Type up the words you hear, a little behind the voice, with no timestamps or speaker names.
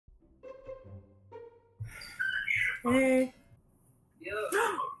Hey.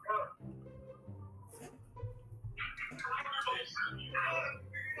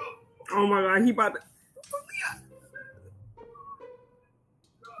 Oh my god, he about to.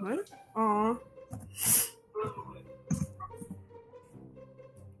 What? Aw.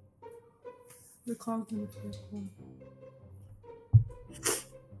 The call's gonna be cool.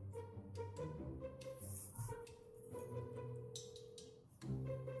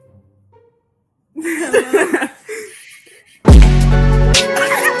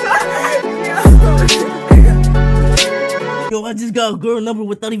 Yo, I just got a girl number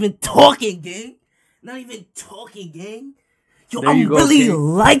without even talking, gang. Not even talking, gang. Yo, I'm really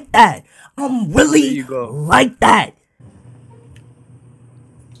like that. I'm really like that.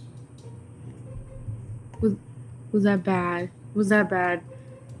 Was that bad? Was that bad?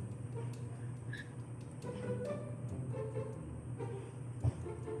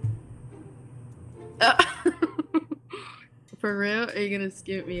 For real? Are you gonna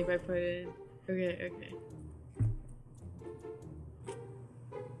skip me if I put it in? Okay, okay.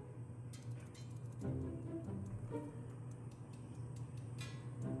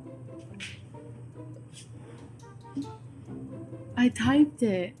 I typed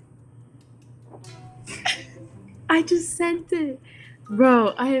it. I just sent it. Bro,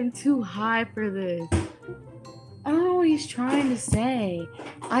 I am too high for this. I don't know what he's trying to say.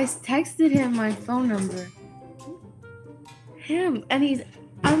 I texted him my phone number. Him, and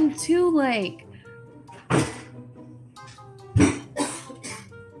I'm too like.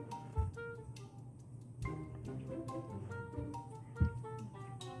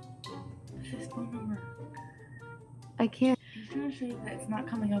 His phone number. I can't. I'm trying to show you that it's not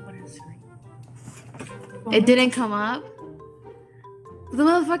coming up on his screen. It didn't come up? The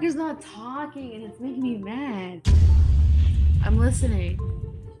motherfucker's not talking and it's making me mad. I'm listening.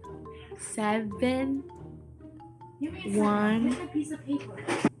 7 1.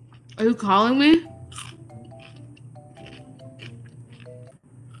 Are you calling me?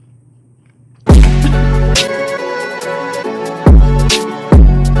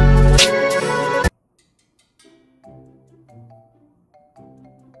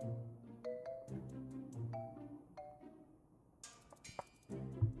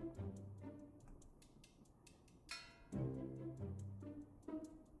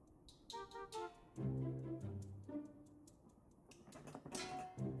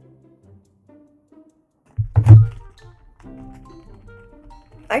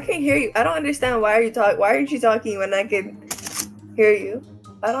 I can't hear you. I don't understand why aren't you talking when I can hear you?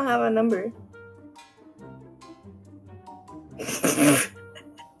 I don't have a number.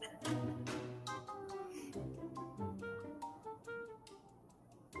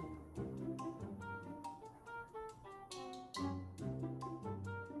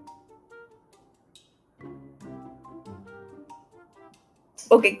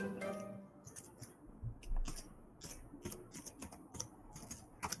 Okay.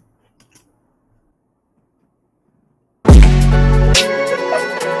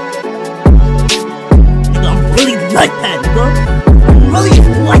 Like that, nigga. I'm really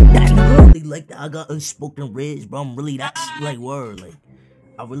like that, nigga. Really like that. I got Unspoken Rizz, bro. I'm really that like word. Like,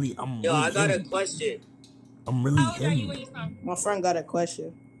 I'm Yo, really I got a question. I'm really him. My friend got a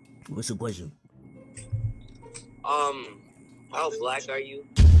question. What's the question? How black are you?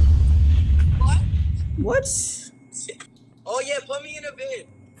 What? Oh yeah, put me in a vid.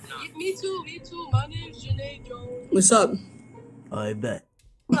 Nah. Me too. My name's Janae Jones. What's up? I bet.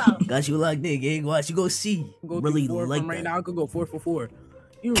 Got you like that, gang. Watch you go see. Go really four like from right that. now. I could go 4 for 4.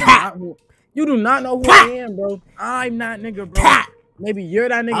 You do not know who I am, bro. I'm not nigga, bro. Maybe you're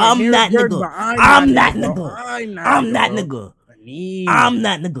that nigga. I'm that nigga. But I'm that nigga. I'm that nigga. I'm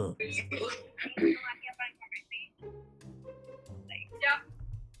that nigga.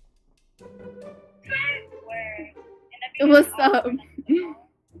 What's up?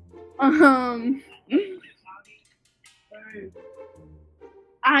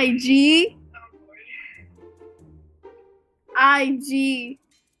 IG.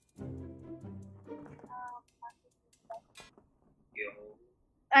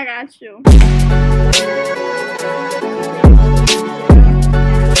 I got you.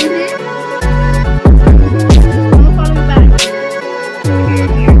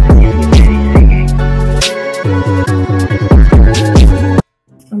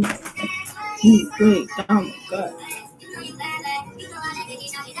 Wait, oh my god.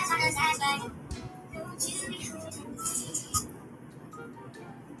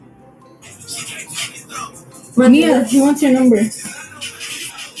 Mania, he wants your number.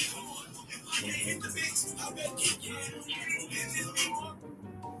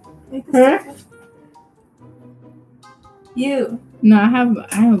 Huh? You. No, I have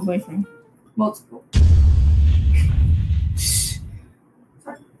a boyfriend. Multiple.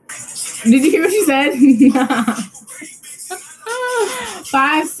 Did you hear what she said?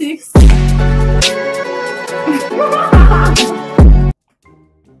 5, 6.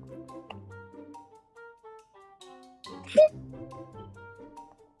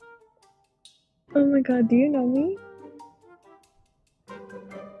 Oh my god, do you know me?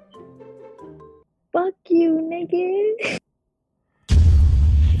 Fuck you, nigga.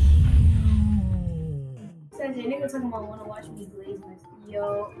 Says your nigga talking about wanna watch me glaze my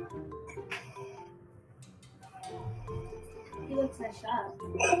yo. He looks like shot.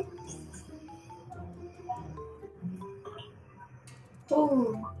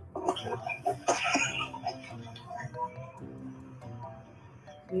 Oh.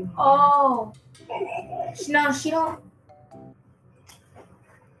 Oh. No, she don't.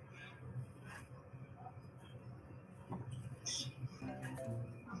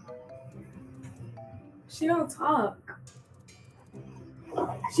 She don't talk.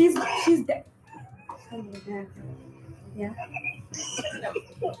 She's dead. Yeah.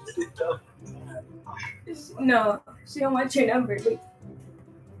 No, she don't want your number. Wait.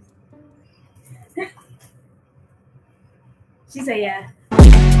 She said yeah.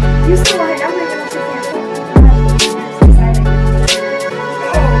 You still want her number, but she can't talk.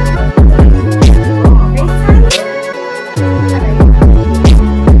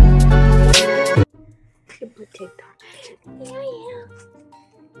 TikTok.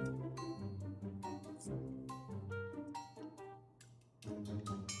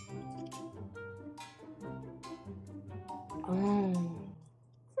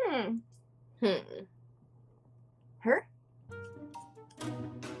 Yeah. Her?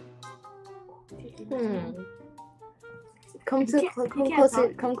 Come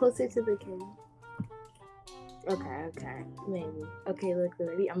closer to the camera. Okay, maybe. Okay, look,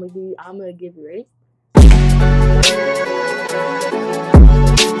 ready? I'm gonna give you ready.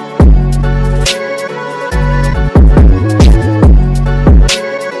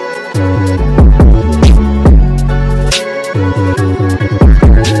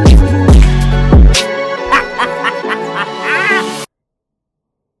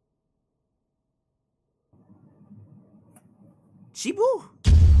 Chibu.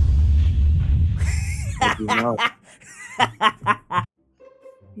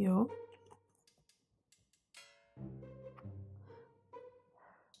 Yo.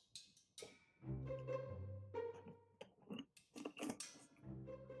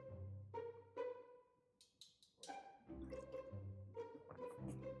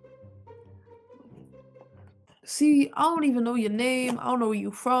 See, I don't even know your name. I don't know where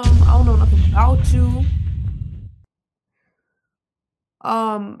you from. I don't know nothing about you.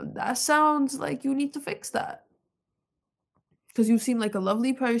 That sounds like you need to fix that. Because you seem like a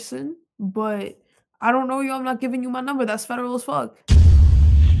lovely person, but I don't know you. I'm not giving you my number. That's federal as fuck.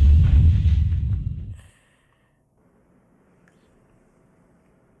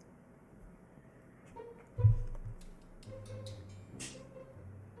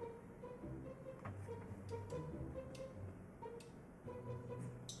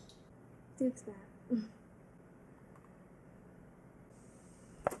 Fix that.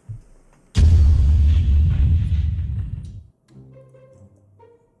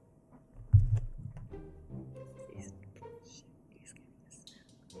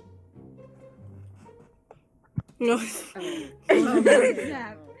 No.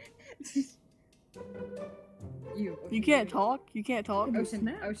 You can't talk. You can't talk. Ocean.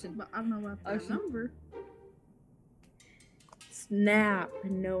 But I don't know about the number. Snap,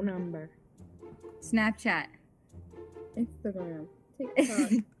 no number. Snapchat. Instagram.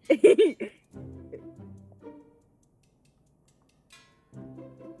 TikTok.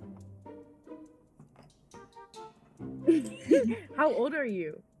 How old are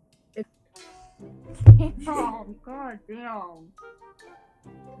you? Oh, god damn.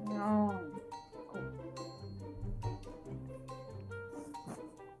 No.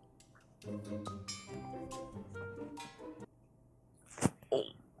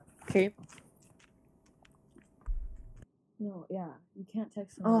 Okay. No, yeah, you can't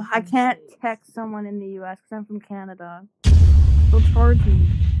text someone. Oh, I can't text someone in the US because I'm from Canada. They'll charge me,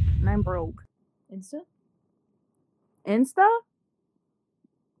 and I'm broke. Insta? Insta?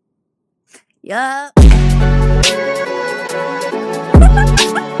 Yup.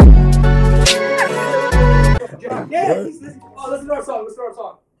 Yeah, let's do our song.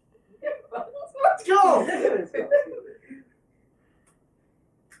 Let's go.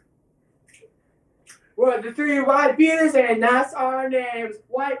 We're the three white beaters, and that's our names.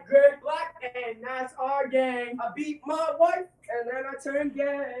 White, gray, black, and that's our gang. I beat my wife, and then I turned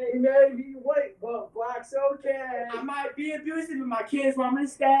gay. Maybe white, but black's okay. I might be abusive, but my kids want me to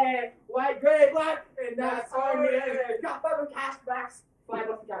stay. White, gray, black, and that's our name. Got 5 cash backs. 5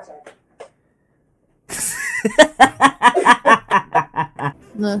 of the cash.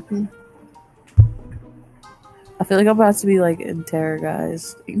 Nothing. I feel like I'm about to be like interrogated.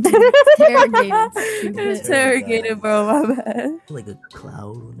 Interrogated, bro. My bad. Like a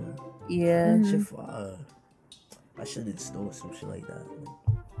cloud on that. Yeah. Shit fire. I should install some shit like that.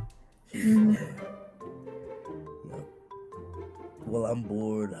 Yep. Well, I'm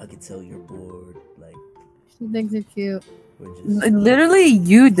bored. I can tell you're bored. Like, She thinks it's cute. we're just. Literally,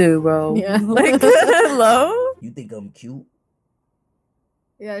 you do, bro. Yeah. Like, hello? You think I'm cute?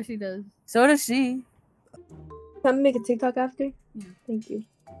 Yeah, she does. So does she. Can I make a TikTok after? Yeah. Thank you.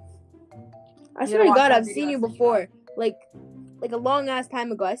 I swear to God, I've seen you before. Like a long ass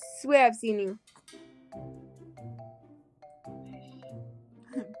time ago. I swear I've seen you.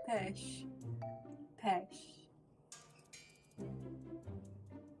 Pesh. Pesh.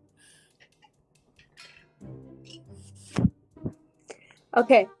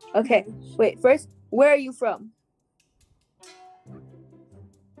 Okay. Wait, first, where are you from?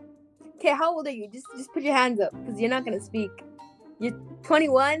 Okay, how old are you? Just put your hands up, because you're not gonna speak. You're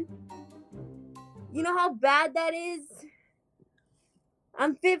 21? You know how bad that is?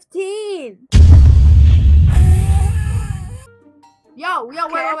 I'm 15. Yo, wait.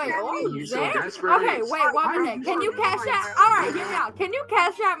 Oh, damn. Okay, wait, 1 minute. Can you cash out? Alright, hear me out. Can you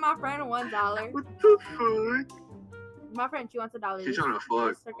cash out my friend $1? What the fuck? My friend, she wants $1. She's trying to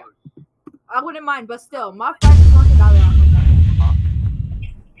fuck. I wouldn't mind, but still, my friend just wants $1.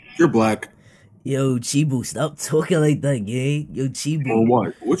 You're black. Yo, Chibu, stop talking like that, gang. Yo, Chibu. Or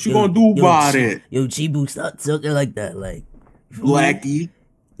what? What you gonna do about it? Yo, Chibu, stop talking like that, like. Blackie.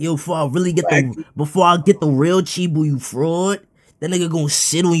 Yo, before I get the real Chibu, you fraud. That nigga gonna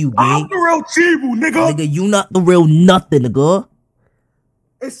sit on you, gang. I'm the real Chibu, nigga. Nigga, you not the real nothing, nigga.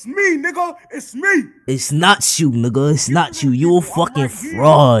 It's me, nigga. It's me. It's not you, nigga. It's not you. You a fucking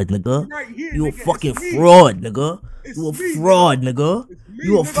fraud, nigga. You a fucking fraud, nigga. You a fraud, nigga.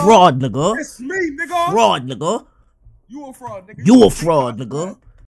 You a fraud, nigga. It's me, nigga. Fraud, nigga. You a fraud, nigga. You a fraud, nigga.